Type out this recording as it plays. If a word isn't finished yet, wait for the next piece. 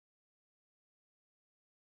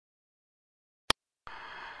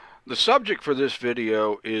The subject for this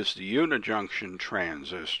video is the Uni-Junction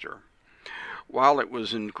transistor. While it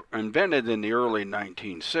was invented in the early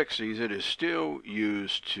 1960s, it is still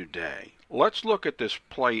used today. Let's look at this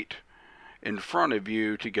plate in front of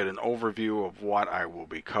you to get an overview of what I will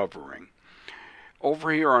be covering.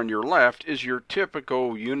 Over here on your left is your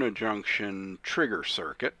typical Uni-Junction trigger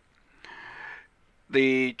circuit.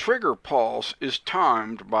 The trigger pulse is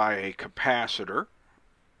timed by a capacitor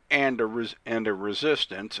and a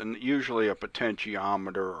resistance, and usually a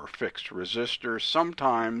potentiometer or fixed resistor,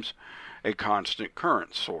 sometimes a constant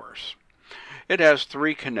current source. It has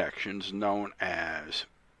three connections known as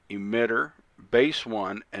emitter, base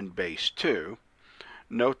 1, and base 2.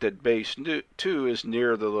 Note that base 2 is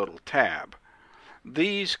near the little tab.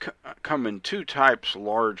 These come in two types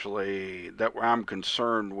largely that I'm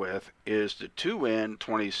concerned with is the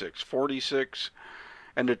 2N2646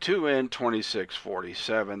 and the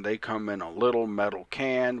 2N2647. They come in a little metal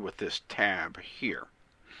can with this tab here.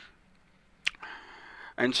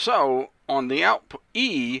 And so on the output,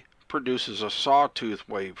 E produces a sawtooth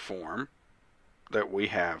waveform that we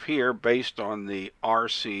have here based on the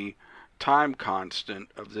RC time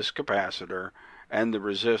constant of this capacitor and the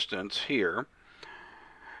resistance here.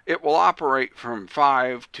 It will operate from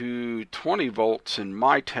 5 to 20 volts. In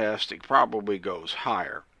my test, it probably goes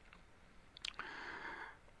higher.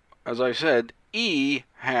 As I said, E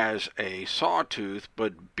has a sawtooth,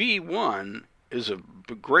 but B1 is of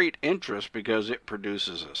great interest because it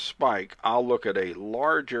produces a spike. I'll look at a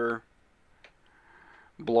larger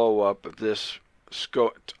blow up of this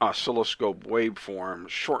oscilloscope waveform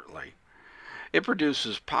shortly. It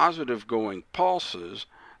produces positive going pulses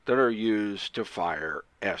that are used to fire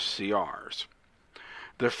SCRs.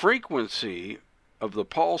 The frequency of the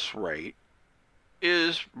pulse rate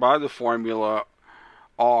is by the formula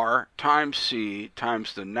R times C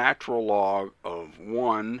times the natural log of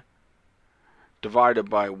 1 divided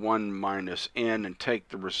by 1 minus N, and take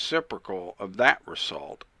the reciprocal of that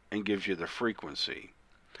result and gives you the frequency.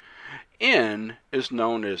 N is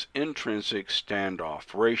known as intrinsic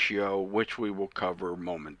standoff ratio, which we will cover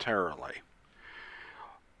momentarily.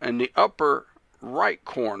 In the upper right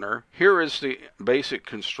corner, here is the basic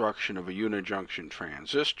construction of a Uni-Junction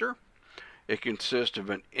transistor. It consists of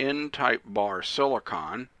an N-type bar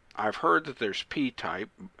silicon. I've heard that there's P-type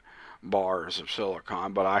bars of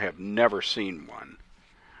silicon, but I have never seen one.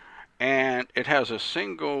 And it has a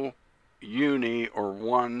single uni or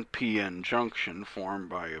one PN junction formed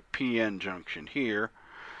by a PN junction here.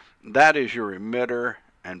 That is your emitter,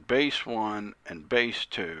 and base 1 and base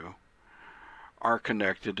 2 are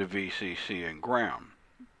connected to VCC and ground.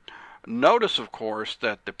 Notice, of course,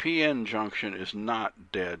 that the PN junction is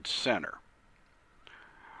not dead center.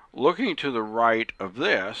 Looking to the right of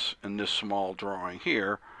this, in this small drawing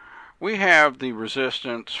here, we have the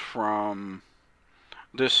resistance from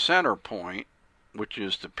this center point, which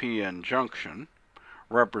is the PN junction,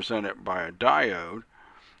 represented by a diode.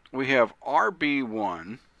 We have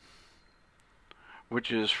RB1,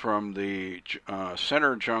 which is from the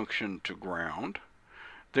center junction to ground.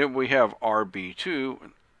 Then we have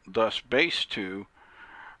RB2, thus base 2,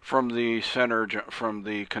 from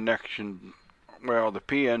the connection, well, the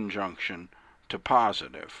PN junction to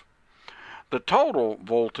positive. The total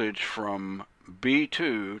voltage from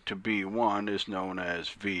B2 to B1 is known as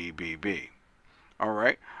VBB. All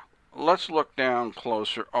right, let's look down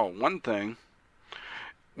closer. Oh, one thing.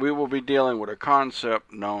 We will be dealing with a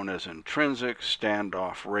concept known as intrinsic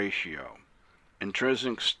standoff ratio.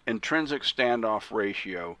 Intrinsic standoff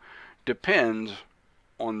ratio depends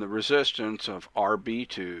on the resistance of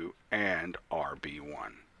RB2 and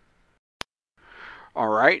RB1. All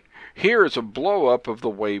right, here is a blow up of the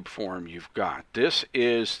waveform you've got. This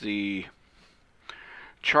is the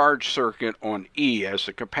charge circuit on E as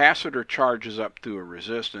the capacitor charges up through a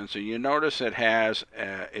resistance, and you notice it has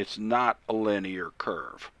it's not a linear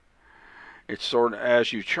curve. It's sort of,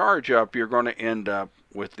 as you charge up, you're going to end up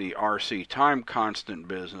with the RC time constant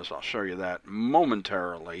business. I'll show you that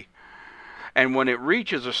momentarily. And when it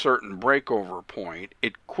reaches a certain breakover point,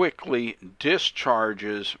 it quickly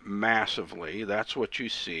discharges massively. That's what you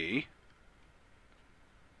see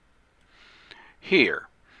here.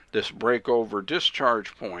 This breakover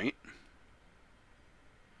discharge point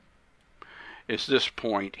is this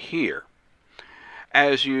point here.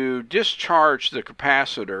 As you discharge the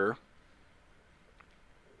capacitor,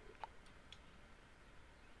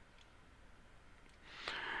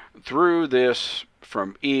 through this,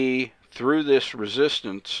 from E through this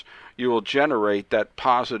resistance, you will generate that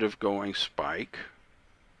positive going spike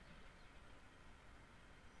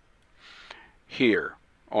here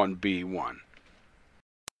on B1.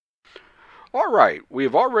 Alright,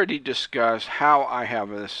 we've already discussed how I have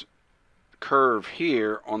this curve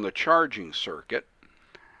here on the charging circuit.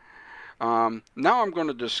 Now I'm going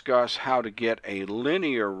to discuss how to get a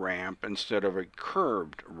linear ramp instead of a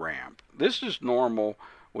curved ramp. This is normal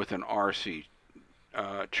with an RC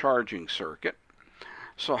charging circuit.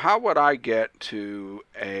 So how would I get to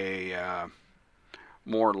a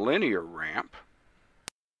more linear ramp?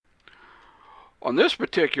 On this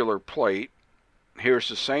particular plate, here's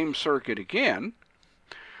the same circuit again,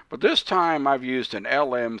 but this time I've used an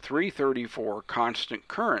LM334 constant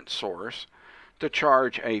current source to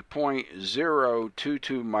charge a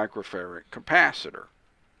 0.022 microfarad capacitor.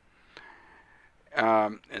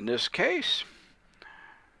 In this case,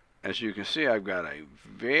 as you can see, I've got a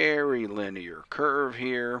very linear curve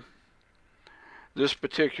here. This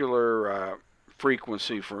particular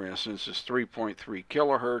frequency, for instance, is 3.3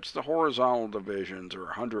 kilohertz. The horizontal divisions are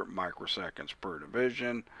 100 microseconds per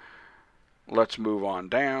division. Let's move on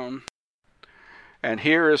down. And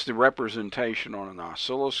here is the representation on an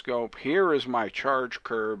oscilloscope. Here is my charge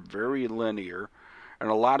curve, very linear, and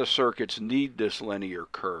a lot of circuits need this linear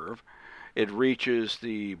curve. It reaches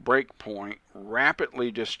the break point, rapidly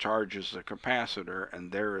discharges the capacitor,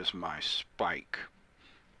 and there is my spike.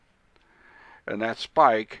 And that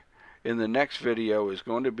spike in the next video is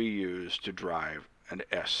going to be used to drive an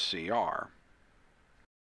SCR.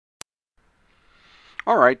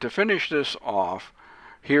 Alright, to finish this off,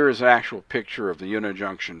 here is an actual picture of the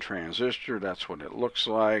Uni-Junction transistor. That's what it looks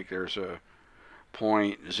like. There's a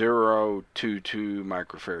 0.022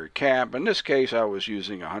 microfarad cap. In this case, I was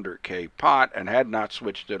using a 100K pot and had not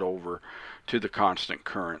switched it over to the constant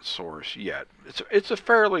current source yet. It's a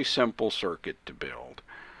fairly simple circuit to build.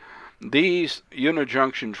 These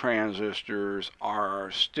Uni-Junction transistors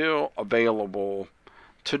are still available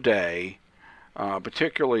today.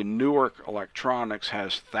 Particularly Newark Electronics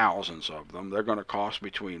has thousands of them. They're going to cost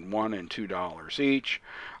between $1 and $2 each.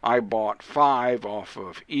 I bought 5 off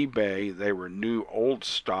of eBay. They were new old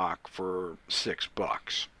stock for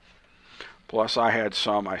 $6. Plus I had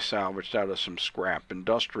some I salvaged out of some scrap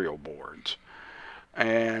industrial boards.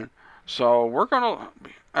 And so we're going to,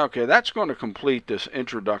 okay, that's going to complete this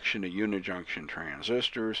introduction to Uni-Junction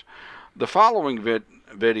transistors. The following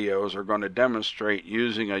videos are going to demonstrate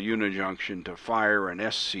using a Uni-Junction to fire an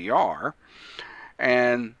SCR,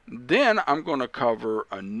 and then I'm going to cover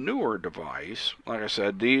a newer device. Like I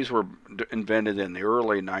said, these were invented in the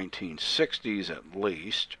early 1960s at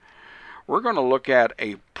least. We're going to look at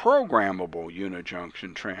a programmable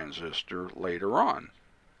Uni-Junction transistor later on.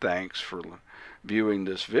 Thanks for viewing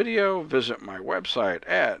this video. Visit my website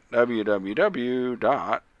at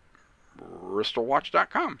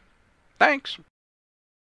www.bristolwatch.com. Thanks.